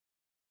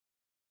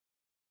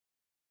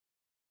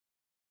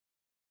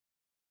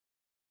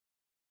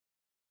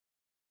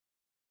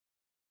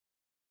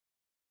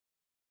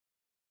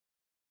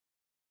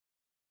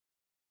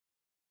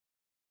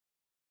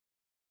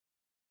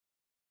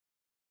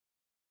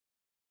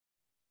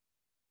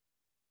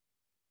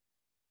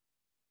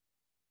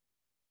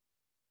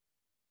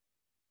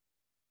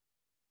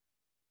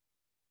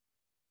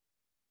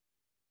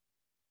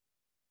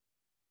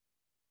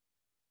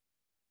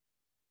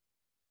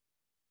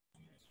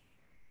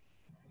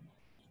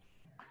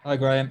Hi,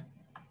 Graham.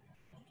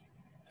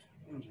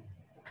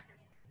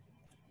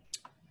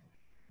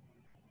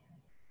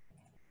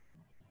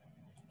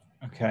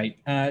 Okay.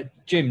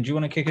 Jim, do you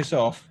want to kick us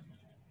off?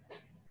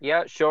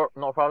 Yeah, sure,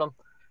 no problem.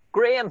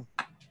 Graham,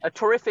 a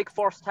terrific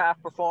first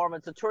half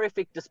performance, a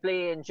terrific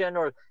display in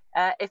general.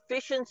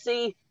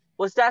 Efficiency,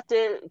 was that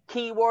the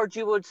key word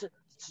you would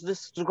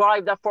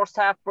describe that first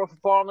half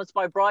performance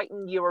by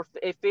Brighton? You were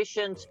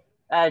efficient,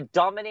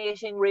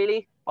 dominating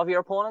really of your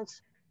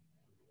opponents?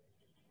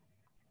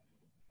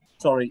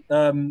 Sorry.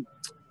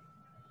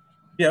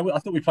 Yeah, I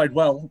thought we played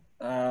well.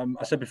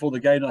 I said before the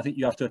game, I think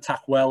you have to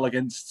attack well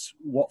against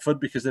Watford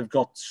because they've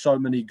got so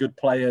many good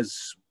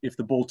players if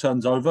the ball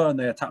turns over, and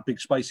they attack big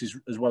spaces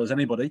as well as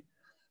anybody.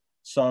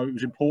 So it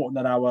was important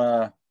that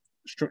our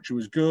structure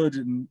was good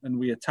and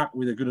we attacked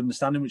with a good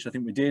understanding, which I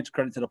think we did.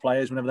 Credit to the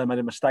players. Whenever they made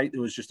a mistake,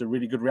 there was just a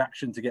really good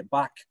reaction to get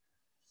back.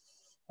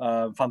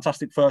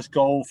 Fantastic first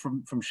goal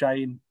from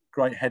Shane.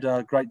 Great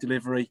header, great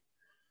delivery.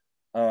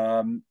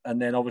 And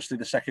then obviously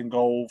the second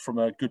goal from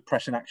a good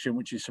pressing action,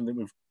 which is something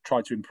we've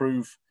tried to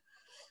improve.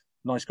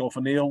 Nice goal for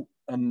Neil,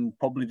 and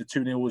probably the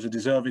 2-0 was a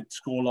deserved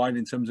scoreline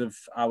in terms of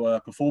our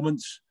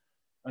performance.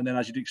 And then,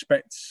 as you'd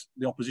expect,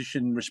 the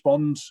opposition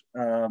responds.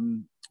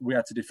 We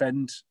had to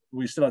defend.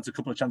 We still had a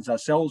couple of chances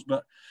ourselves,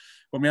 but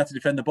when we had to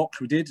defend the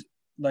box, we did.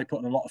 They put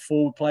in a lot of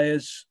forward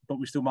players, but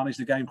we still managed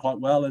the game quite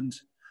well. And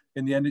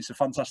in the end, it's a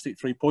fantastic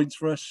 3 points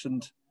for us,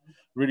 and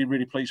really,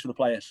 really pleased for the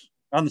players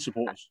and the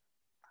supporters.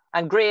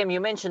 And Graham, you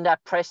mentioned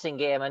that pressing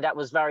game, and that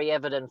was very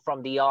evident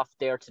from the off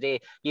there today.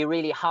 You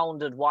really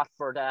hounded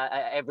Watford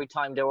every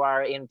time they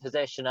were in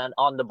possession and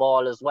on the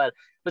ball as well.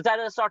 Was that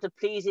a sort of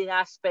pleasing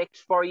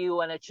aspect for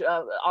you? And it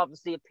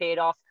obviously it paid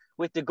off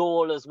with the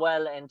goal as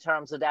well in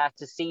terms of that,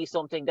 to see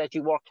something that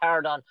you worked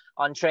hard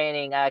on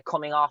training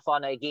coming off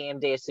on a game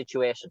day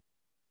situation.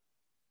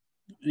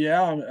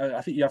 Yeah,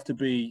 I think you have to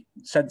be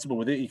sensible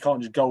with it. You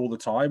can't just go all the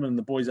time. And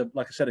the boys have,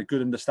 like I said, a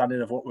good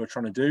understanding of what we're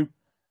trying to do.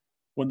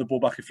 Won the ball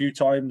back a few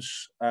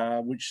times,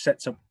 which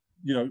sets up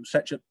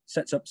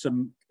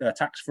some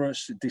attacks for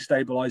us. It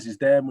destabilizes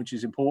them, which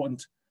is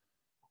important.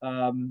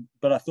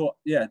 But I thought,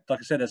 yeah, like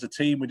I said, as a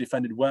team, we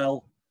defended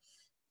well.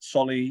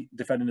 Solly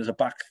defending as a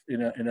back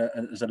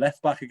as a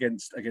left back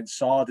against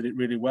Sarr did it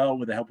really well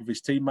with the help of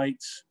his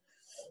teammates.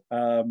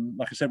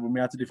 Like I said, when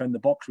we had to defend the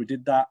box, we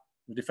did that.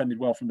 We defended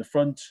well from the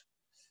front.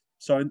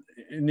 So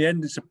in the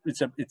end,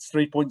 it's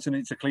 3 points and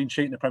it's a clean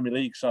sheet in the Premier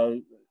League. So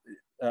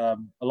a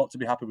lot to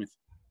be happy with.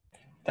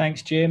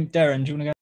 Thanks, Jim. Darren, do you want to go?